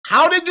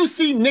How did you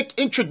see Nick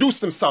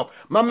introduce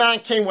himself? My man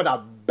came with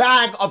a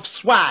bag of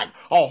swag,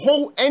 a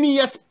whole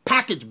NES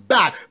package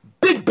bag,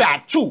 big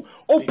bag too.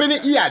 Open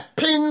it, he had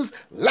pins,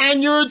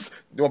 lanyards,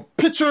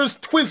 pictures,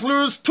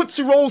 Twizzlers,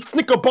 Tootsie Rolls,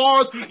 Snicker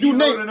bars. You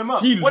name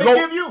it. What did he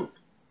give you?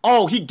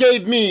 Oh, he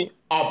gave me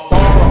a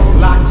bar of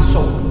black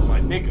soap,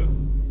 my nigga.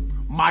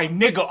 My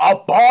nigga,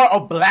 a bar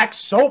of black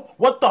soap?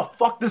 What the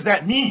fuck does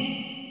that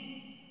mean?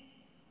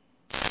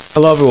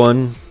 Hello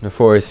everyone,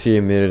 Forrest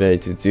here today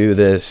to do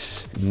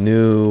this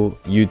new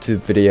YouTube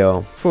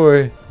video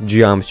for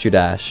Geometry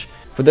Dash.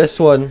 For this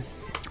one,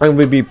 I'm going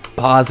to be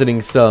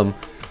positing some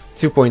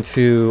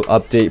 2.2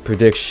 update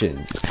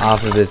predictions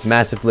off of this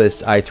massive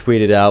list I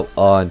tweeted out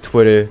on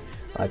Twitter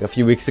like a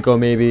few weeks ago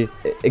maybe.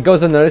 It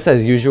goes unnoticed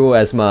as usual,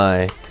 as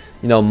my,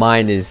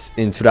 mine is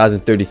in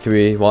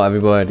 2033 while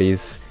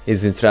everybody's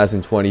is in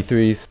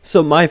 2023.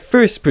 So my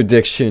first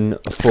prediction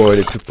for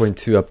the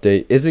 2.2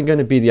 update isn't going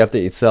to be the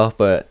update itself,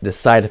 but the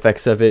side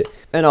effects of it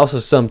and also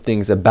some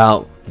things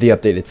about the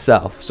update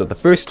itself. So the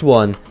first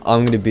one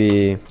I'm going to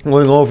be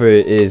going over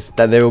is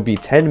that there will be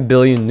 10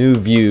 billion new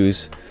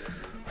views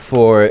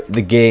for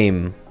the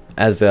game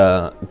as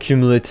a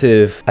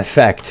cumulative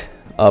effect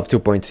of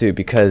 2.2,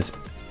 because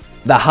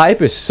the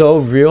hype is so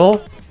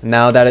real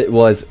now that it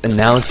was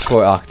announced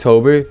for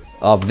October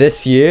of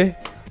this year,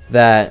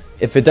 that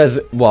if it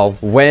does, well,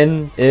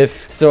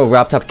 if still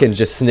RobTop can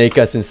just snake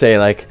us and say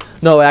like,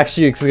 no,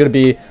 actually it's gonna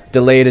be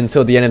delayed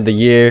until the end of the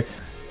year,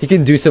 he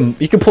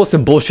can pull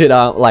some bullshit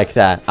out like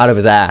that out of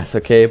his ass,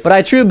 okay? But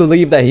I truly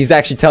believe that he's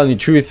actually telling the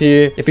truth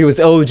here. If he was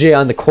OJ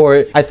on the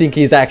court, I think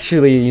he's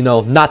actually,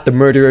 not the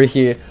murderer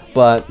here.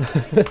 But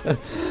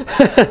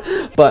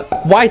but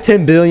why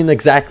 10 billion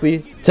exactly?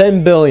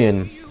 10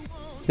 billion.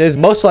 There's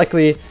most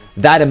likely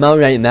that amount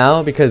right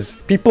now because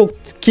people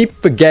keep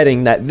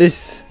forgetting that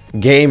this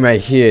game right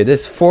here,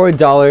 this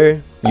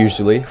 $4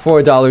 usually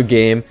 $4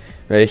 game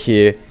right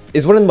here,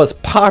 is one of the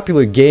most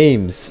popular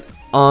games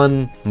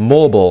on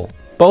mobile,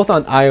 both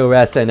on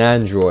iOS and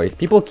Android.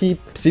 People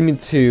keep seeming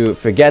to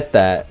forget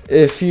that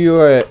if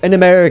you're an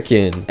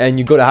American and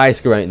you go to high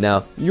school right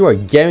now, you are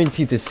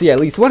guaranteed to see at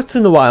least once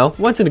in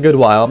a good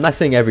while, I'm not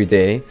saying every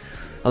day,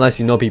 unless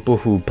you know people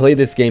who play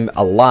this game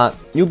a lot,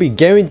 you'll be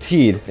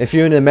guaranteed, if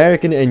you're an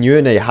American and you're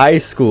in a high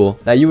school,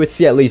 that you would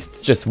see at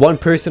least just one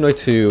person or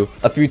two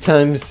a few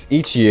times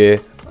each year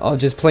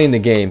just playing the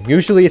game.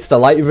 Usually it's the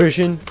light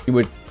version. You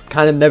would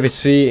kind of never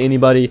see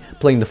anybody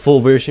playing the full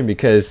version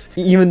because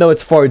even though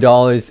it's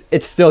 $4,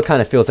 it still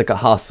kind of feels like a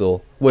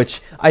hustle,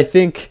 which I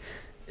think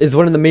is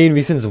one of the main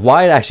reasons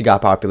why it actually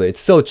got popular. It's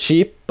so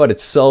cheap, but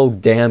it's so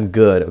damn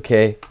good,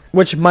 okay?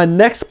 Which my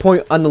next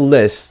point on the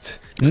list,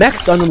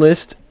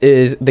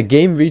 is the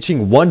game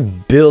reaching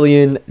 1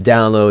 billion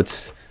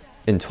downloads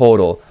in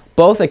total,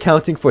 both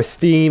accounting for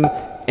Steam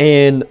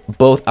and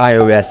both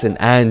iOS and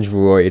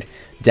Android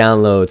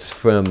downloads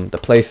from the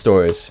Play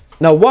stores.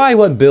 Now, why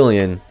 1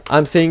 billion?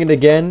 I'm saying it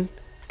again,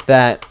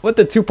 that with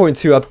the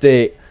 2.2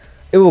 update,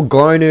 it will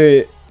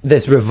garner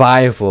this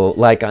revival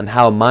like on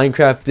how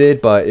Minecraft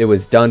did, but it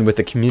was done with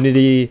a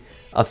community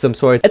of some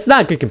sort. It's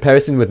not a good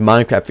comparison with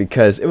Minecraft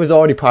because it was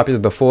already popular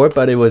before,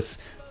 but it was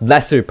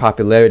lesser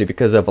popularity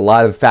because of a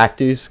lot of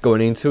factors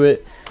going into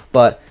it.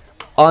 But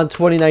on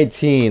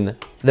 2019,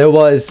 there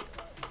was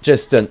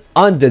just an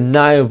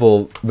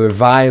undeniable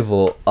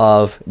revival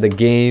of the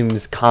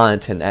game's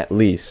content, at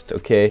least,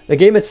 okay? The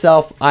game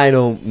itself, I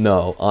don't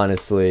know,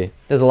 honestly.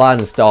 There's a lot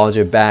of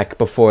nostalgia back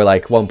before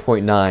like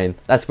 1.9.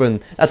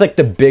 That's like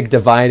the big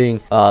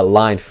dividing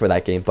line for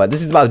that game. But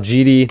this is about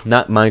GD,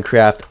 not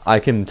Minecraft. I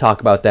can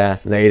talk about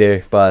that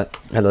later, but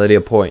at a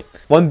later point.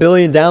 1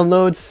 billion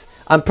downloads.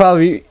 I'm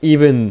probably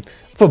even,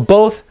 for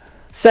both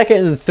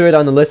second and third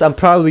on the list, I'm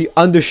probably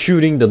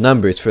undershooting the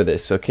numbers for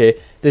this, okay?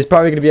 There's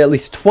probably going to be at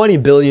least 20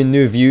 billion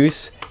new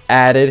views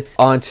added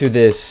onto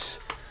this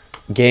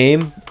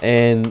game,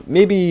 and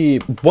maybe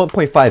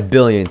 1.5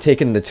 billion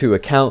taking into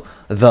account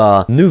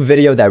the new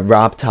video that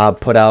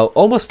RobTop put out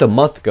almost a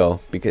month ago,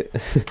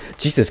 because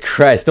Jesus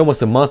Christ,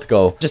 almost a month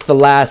ago. Just the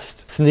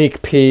last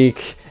sneak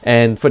peek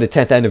and for the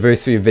 10th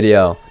anniversary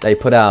video that he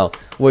put out,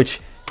 which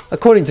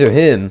according to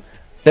him,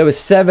 there was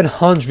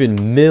 700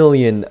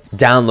 million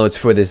downloads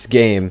for this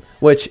game,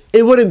 which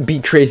it wouldn't be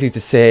crazy to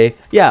say,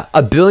 yeah,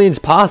 a billion's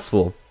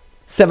possible.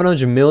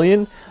 700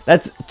 million?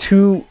 That's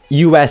 2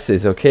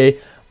 US's, okay?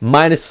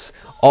 Minus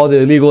all the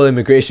illegal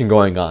immigration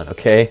going on,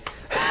 okay?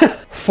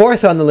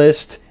 Fourth on the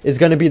list is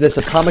going to be this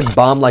atomic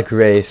bomb-like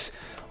race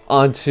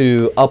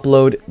to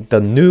upload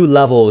the new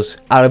levels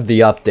out of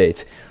the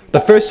update. The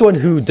first one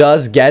who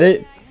does get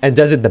it and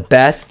does it the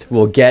best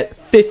will get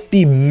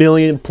 50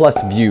 million plus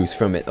views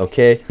from it,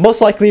 okay?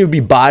 Most likely it will be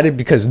botted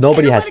because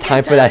nobody has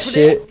time for that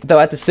shit. Though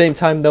at the same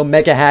time though,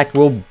 Mega Hack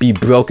will be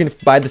broken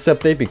by this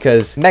update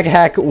because Mega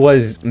Hack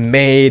was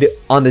made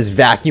on this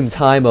vacuum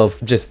time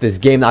of just this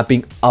game not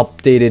being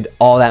updated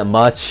all that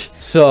much.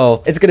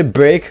 So it's gonna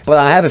break, but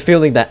I have a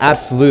feeling that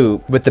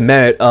Absolute, with the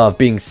merit of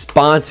being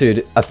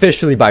sponsored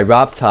officially by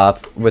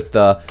RobTop with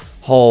the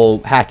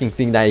whole hacking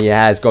thing that he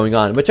has going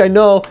on, which I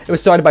know it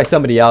was started by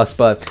somebody else,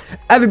 but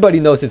everybody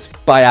knows it's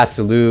by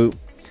Absolute,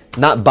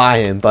 not by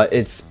him, but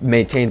it's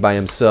maintained by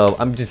him. So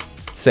I'm just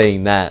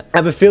saying that. I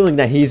have a feeling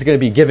that he's going to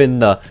be given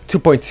the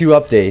 2.2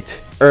 update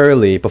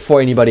early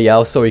before anybody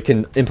else, so he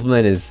can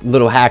implement his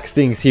little hacks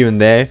things here and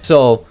there.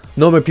 So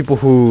no more people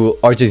who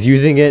are just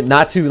using it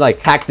not to like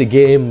hack the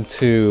game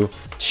to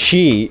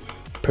cheat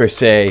per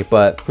se,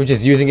 but who's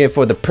just using it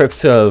for the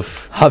perks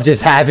of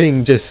just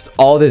having just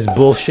all this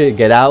bullshit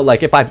get out.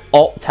 Like if I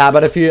alt tab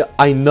out of here,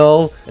 I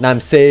know and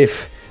I'm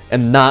safe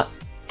and not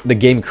the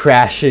game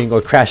crashing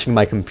or crashing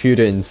my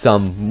computer in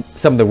some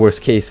of the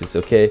worst cases.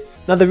 Okay,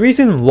 now the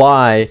reason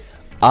why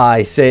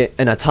I say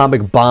an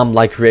atomic bomb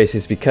like race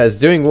is because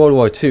during World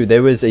War II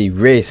there was a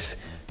race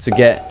to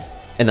get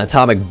an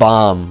atomic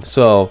bomb,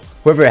 so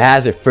whoever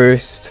has it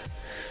first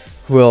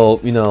will,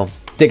 you know,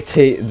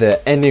 dictate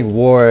the ending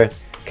war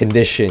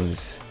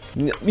conditions.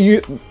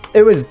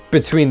 It was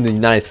between the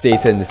United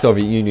States and the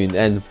Soviet Union,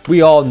 and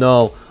we all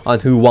know on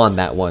who won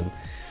that one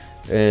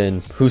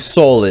and who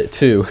sold it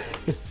too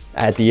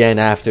at the end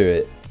after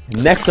it.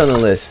 Next on the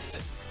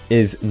list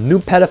is new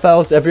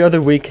pedophiles every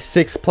other week,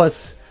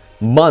 6+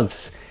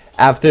 months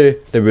after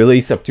the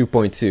release of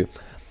 2.2.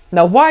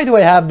 Now why do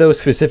I have those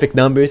specific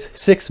numbers,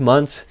 6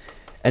 months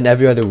and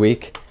every other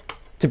week?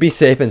 To be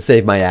safe and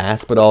save my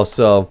ass, but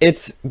also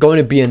it's going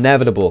to be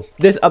inevitable.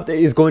 This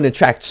update is going to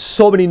attract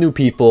so many new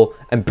people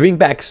and bring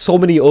back so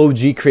many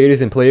OG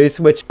creators and players,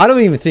 which I don't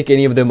even think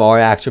any of them are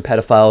actual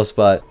pedophiles,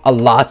 but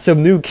lots of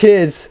new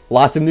kids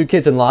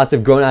and lots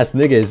of grown-ass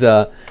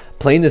niggas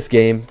playing this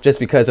game just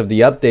because of the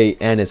update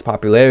and its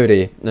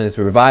popularity and its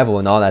revival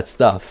and all that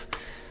stuff,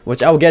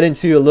 which I will get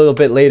into a little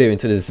bit later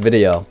into this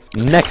video.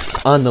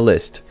 Next on the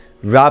list,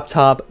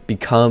 RobTop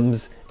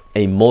becomes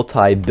a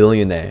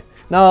multi-billionaire.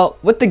 Now,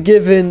 with the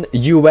given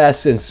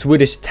US and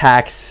Swedish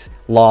tax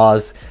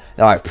laws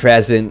that are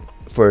present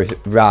for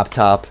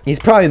RobTop, he's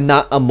probably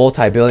not a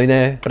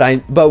multi-billionaire,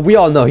 but we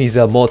all know he's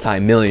a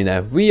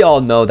multi-millionaire. We all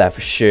know that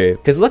for sure.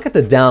 Because look at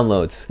the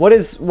downloads. What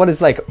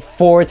is like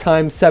 4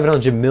 times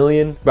 700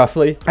 million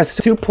roughly? That's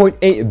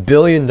 $2.8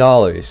 billion,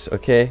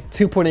 okay?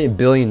 $2.8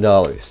 billion.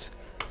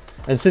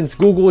 And since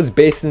Google is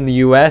based in the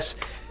US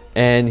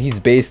and he's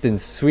based in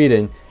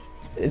Sweden,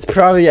 it's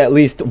probably at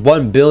least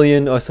 1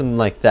 billion or something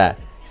like that.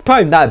 He's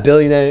probably not a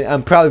billionaire.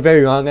 I'm probably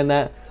very wrong on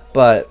that,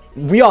 but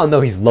we all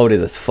know he's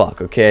loaded as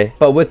fuck, okay?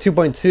 But with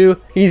 2.2,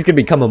 he's gonna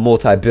become a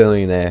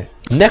multi-billionaire.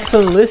 Next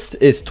on the list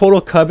is total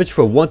coverage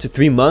for 1 to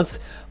 3 months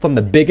from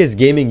the biggest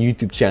gaming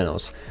YouTube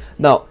channels.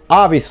 Now,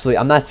 obviously,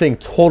 I'm not saying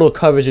total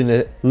coverage in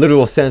the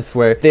literal sense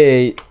where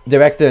they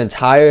direct the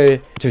entire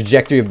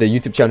trajectory of the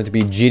YouTube channel to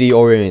be GD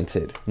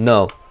oriented.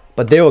 No,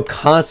 but they will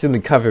constantly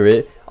cover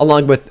it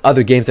along with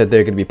other games that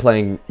they're going to be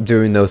playing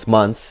during those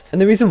months. And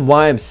the reason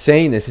why I'm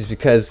saying this is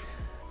because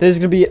there's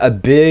going to be a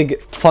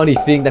big funny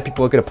thing that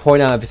people are going to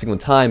point out every single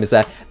time, is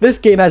that this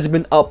game hasn't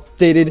been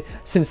updated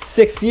since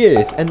 6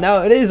 years, and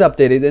now it is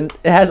updated and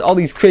it has all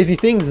these crazy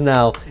things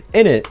now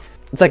in it.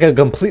 It's like a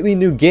completely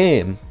new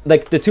game.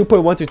 Like the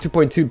 2.1 to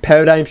 2.2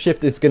 paradigm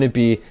shift is going to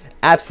be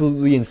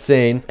absolutely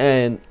insane,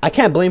 and I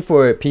can't blame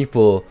for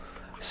people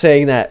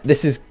saying that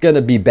this is going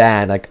to be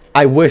bad. Like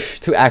I wish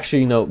to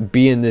actually, you know,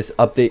 be in this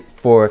update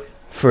for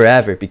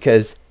forever,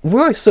 because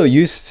we're so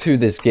used to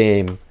this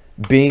game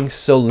being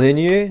so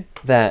linear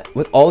that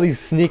with all these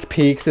sneak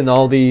peeks and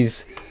all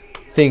these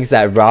things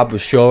that Rob will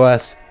show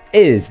us,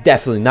 it is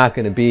definitely not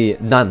going to be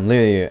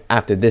non-linear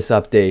after this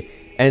update,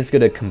 and it's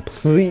going to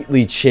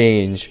completely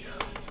change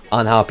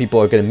on how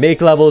people are going to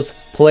make levels,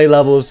 play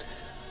levels,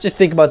 just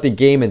think about the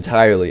game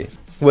entirely,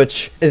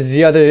 which is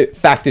the other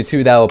factor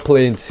too that will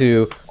play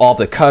into all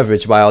the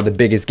coverage by all the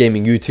biggest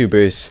gaming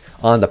YouTubers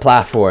on the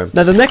platform.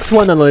 Now the next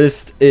one on the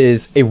list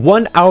is a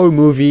 1-hour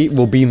movie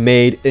will be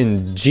made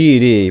in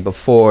GD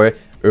before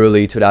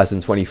early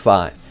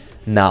 2025.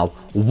 Now,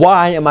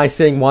 why am I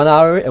saying 1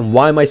 hour and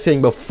why am I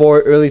saying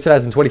before early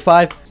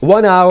 2025?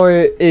 1 hour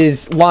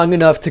is long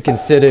enough to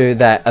consider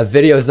that a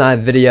video is not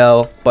a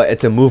video, but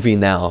it's a movie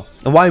now.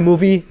 And why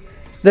movie?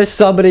 There's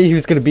somebody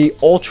who's going to be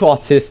ultra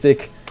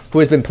autistic, who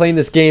has been playing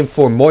this game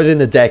for more than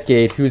a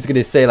decade, who's going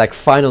to say like,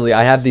 finally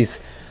I have these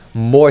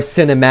more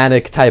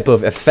cinematic type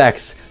of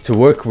effects to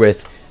work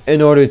with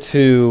in order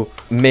to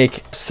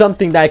make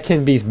something that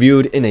can be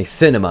viewed in a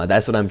cinema.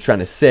 That's what I'm trying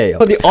to say.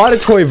 For the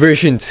auditory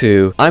version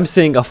too, I'm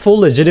saying a full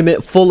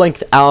legitimate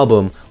full-length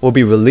album will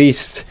be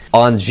released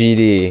on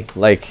GD,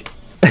 like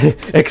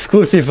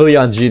exclusively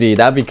on GD.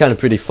 That'd be kind of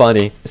pretty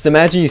funny. Just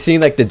imagine you seeing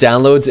like the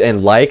downloads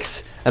and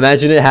likes.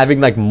 Imagine it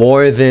having like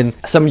more than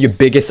some of your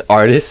biggest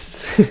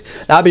artists.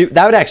 that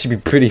would actually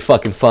be pretty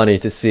fucking funny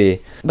to see.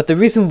 But the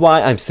reason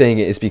why I'm saying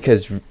it is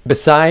because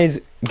besides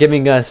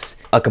giving us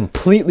a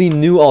completely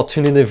new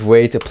alternative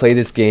way to play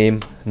this game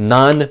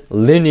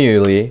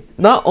non-linearly,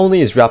 not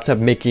only is RobTop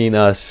making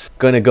us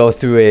gonna go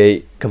through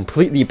a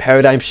completely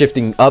paradigm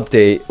shifting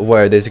update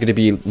where there's gonna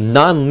be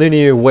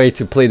non-linear way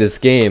to play this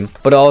game,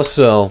 but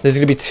also there's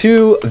gonna be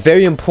 2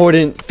 very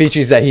important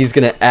features that he's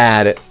gonna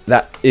add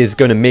that is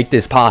gonna make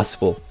this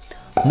possible.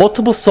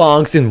 Multiple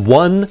songs in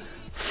one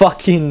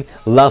fucking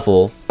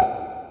level.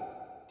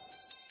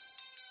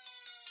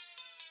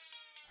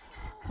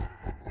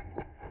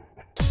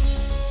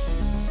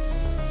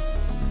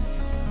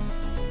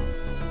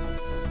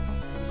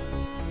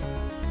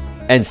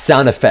 And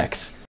sound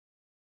effects.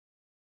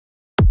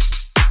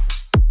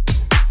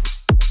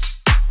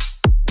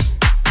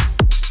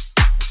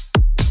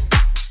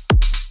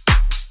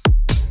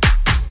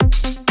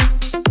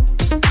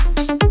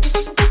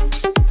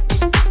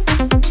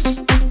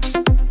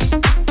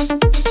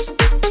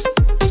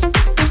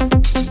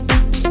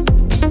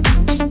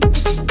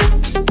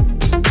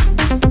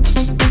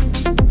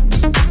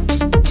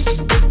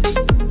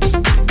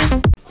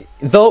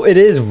 Though it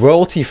is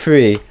royalty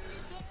free,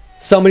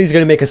 somebody's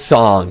gonna make a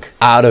song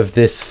out of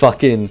this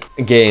fucking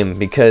game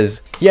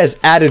because he has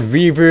added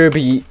reverb,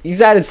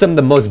 he's added some of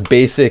the most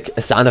basic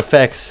sound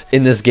effects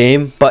in this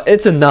game, but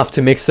it's enough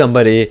to make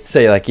somebody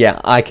say like,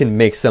 yeah, I can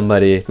make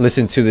somebody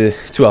listen to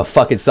a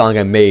fucking song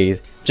I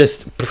made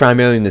just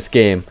primarily in this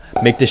game,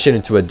 make this shit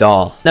into a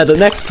doll. Now the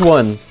next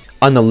one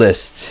on the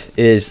list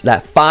is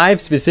that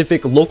 5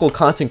 specific local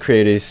content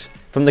creators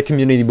from the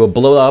community will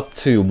blow up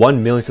to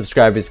 1 million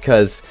subscribers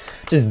because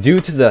just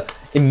due to the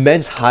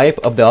immense hype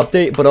of the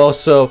update, but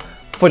also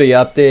for the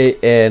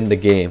update and the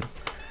game.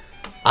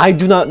 I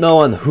do not know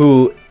on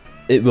who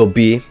it will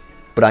be,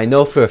 but I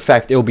know for a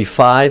fact it will be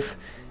 5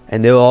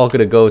 and they're all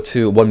gonna go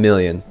to 1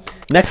 million.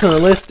 Next on the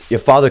list,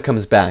 your father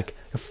comes back.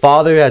 Your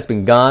father has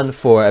been gone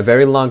for a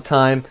very long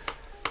time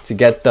to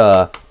get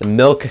the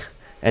milk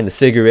and the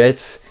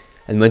cigarettes,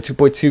 and when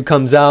 2.2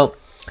 comes out,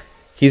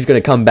 he's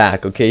gonna come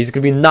back, okay? He's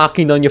gonna be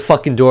knocking on your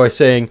fucking door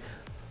saying,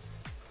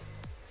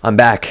 I'm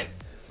back.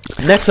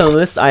 Next on the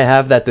list, I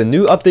have that the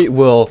new update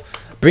will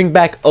bring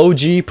back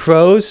OG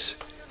pros,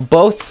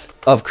 both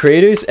of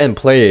creators and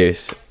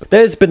players.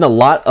 There's been a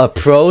lot of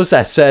pros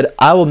that said,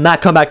 I will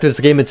not come back to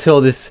this game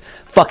until this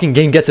fucking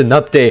game gets an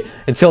update.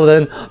 Until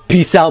then,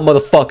 peace out,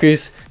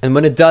 motherfuckers. And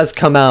when it does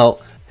come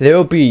out, there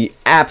will be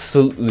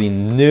absolutely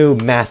new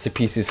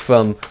masterpieces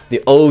from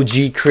the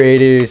OG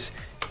creators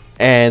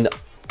and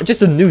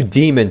just a new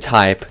demon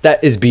type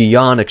that is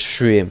beyond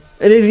extreme.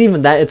 It isn't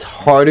even that it's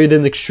harder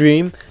than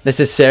extreme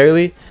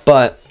necessarily,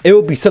 but it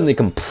will be something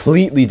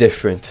completely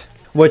different.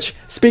 Which,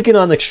 speaking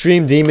on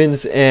extreme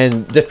demons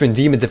and different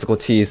demon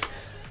difficulties,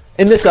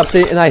 in this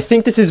update, and I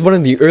think this is one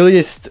of the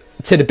earliest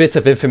tidbits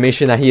of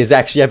information that he has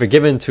actually ever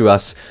given to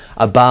us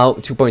about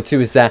 2.2,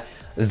 is that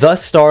the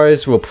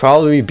stars will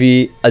probably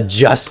be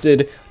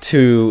adjusted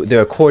to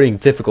their according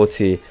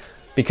difficulty,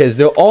 because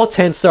they're all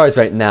 10 stars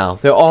right now.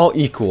 They're all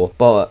equal,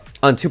 but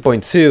on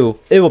 2.2,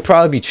 it will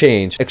probably be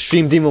changed.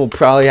 Extreme Demon will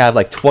probably have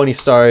like 20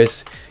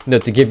 stars, you know,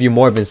 to give you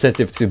more of an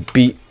incentive to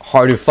beat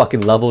harder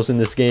fucking levels in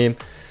this game.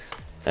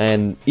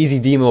 And Easy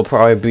Demon will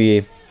probably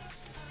be,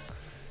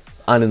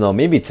 I don't know,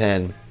 maybe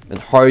 10. And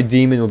Hard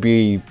Demon will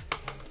be,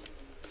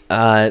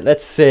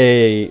 let's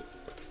say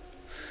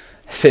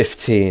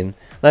 15.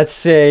 Let's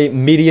say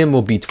Medium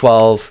will be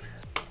 12.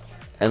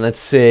 And let's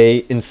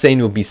say Insane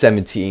will be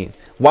 17.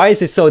 Why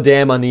is it so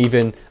damn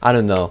uneven? I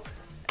don't know.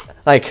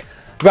 Like,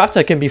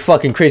 RobTop can be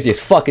fucking crazy as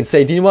fuck and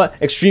say, do you know what?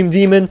 Extreme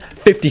Demon,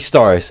 50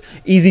 stars.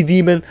 Easy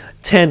Demon,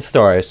 10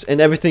 stars. And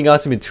everything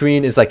else in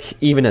between is like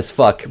even as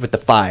fuck with the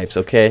 5s,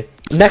 okay?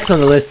 Next on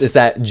the list is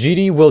that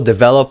GD will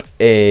develop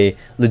a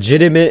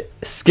legitimate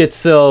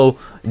schizo,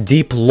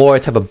 deep lore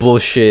type of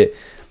bullshit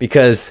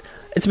because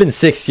it's been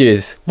 6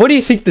 years. What do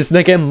you think this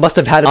nigga must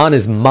have had on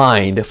his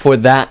mind for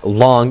that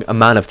long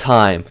amount of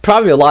time?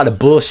 Probably a lot of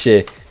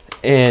bullshit.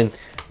 And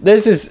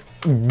there's this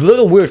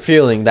little weird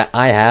feeling that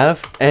I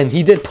have, and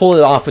he did pull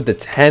it off with the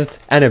 10th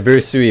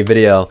anniversary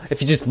video.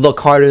 If you just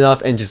look hard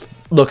enough and just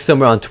look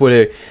somewhere on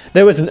Twitter,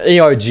 there was an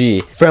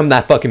ARG from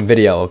that fucking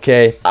video,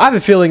 okay? I have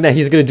a feeling that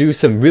he's gonna do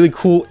some really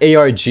cool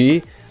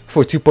ARG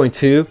for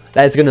 2.2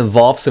 that is gonna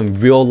involve some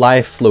real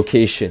life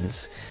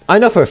locations. I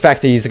know for a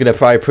fact that he's gonna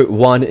probably put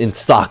one in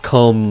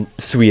Stockholm,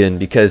 Sweden,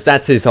 because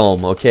that's his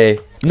home, okay?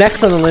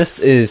 Next on the list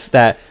is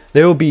that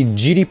there will be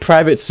GD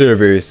private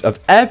servers of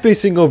every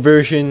single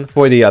version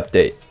for the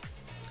update,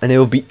 and it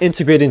will be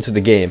integrated into the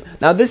game.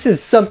 Now this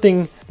is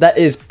something that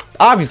is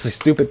obviously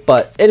stupid,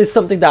 but it is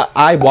something that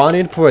I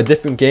wanted for a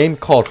different game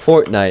called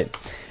Fortnite.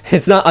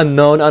 It's not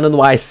unknown, I don't know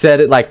why I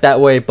said it like that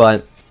way,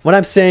 but what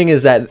I'm saying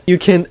is that you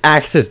can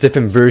access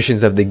different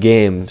versions of the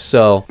game,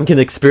 so you can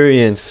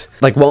experience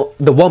like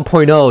the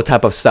 1.0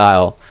 type of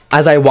style,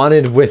 as I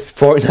wanted with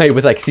Fortnite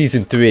with like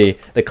Season 3,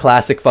 the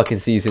classic fucking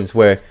seasons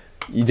where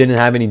you didn't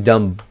have any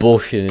dumb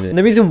bullshit in it. And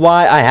the reason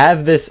why I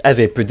have this as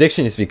a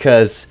prediction is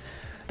because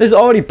there's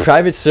already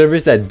private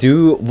servers that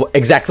do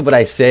exactly what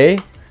I say.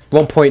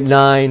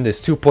 1.9,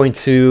 there's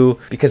 2.2,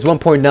 because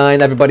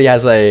 1.9 everybody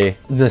has a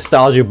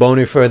nostalgia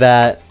boner for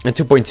that, and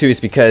 2.2 is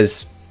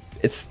because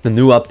it's the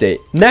new update.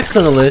 Next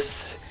on the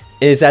list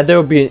is that there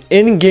will be an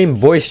in-game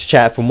voice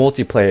chat for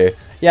multiplayer.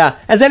 Yeah,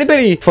 has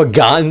anybody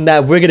forgotten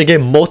that we're gonna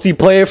get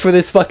multiplayer for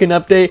this fucking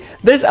update?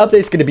 This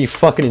update's gonna be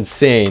fucking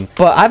insane.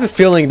 But I have a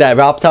feeling that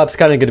RobTop's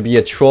kinda gonna be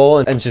a troll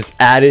and just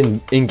add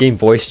in-game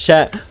voice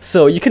chat.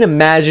 So you can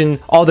imagine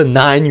all the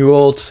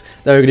 9-year-olds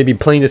that are gonna be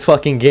playing this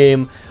fucking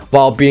game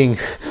while being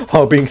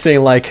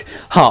saying like,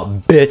 "Ha,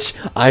 bitch,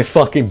 I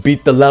fucking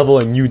beat the level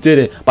and you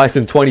didn't," by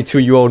some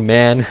 22-year-old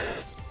man.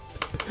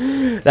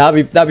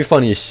 That'd be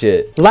funny as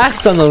shit.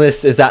 Last on the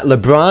list is that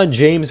LeBron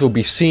James will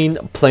be seen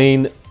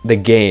playing the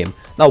game.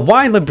 Now,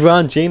 why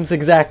LeBron James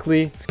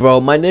exactly?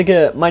 Bro, my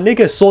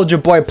nigga Soldier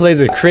Boy plays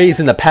with Craze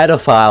and the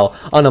pedophile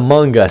on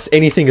Among Us.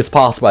 Anything is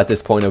possible at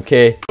this point,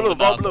 okay? Blue,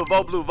 vote blue,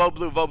 vote blue, vote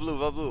blue, vote blue,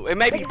 vote blue. It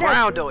may be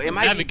brown though. It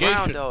might be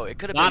brown though. It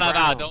could have been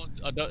brown.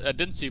 Nah, I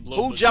didn't see blue.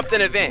 Who jumped in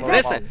the vent?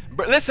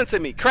 Listen to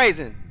me,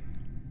 Crazy.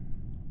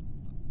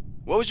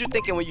 What was you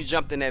thinking when you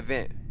jumped in that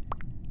vent?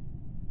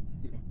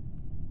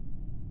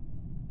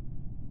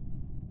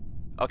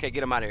 Okay,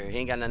 get him out of here. He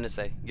ain't got nothing to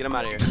say. Get him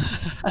out of here.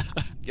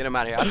 Get him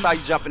out of here. I saw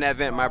you jump in that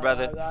vent, my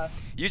brother.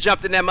 You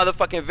jumped in that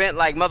motherfucking vent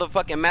like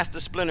motherfucking Master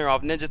Splinter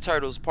off Ninja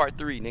Turtles Part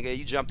 3, nigga.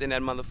 You jumped in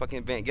that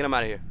motherfucking vent. Get him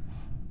out of here.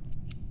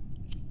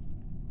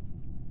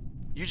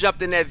 You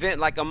jumped in that vent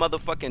like a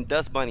motherfucking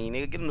dust bunny,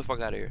 nigga. Get him the fuck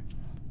out of here.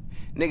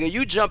 Nigga,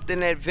 you jumped in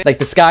that vent. Like,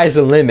 the sky's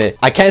the limit.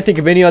 I can't think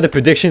of any other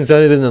predictions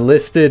other than the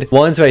listed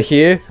ones right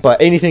here,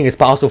 but anything is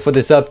possible for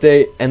this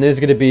update, and there's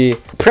gonna be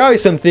probably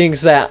some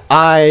things that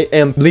I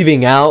am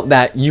leaving out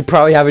that you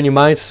probably have in your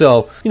mind.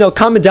 So, you know,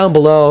 comment down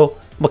below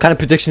what kind of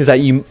predictions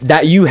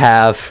that you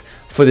have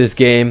for this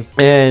game.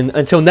 And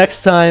until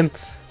next time,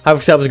 have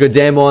yourselves a good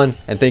damn one,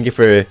 and thank you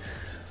for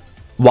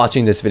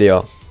watching this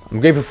video.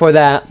 I'm grateful for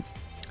that,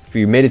 if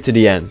you made it to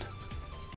the end.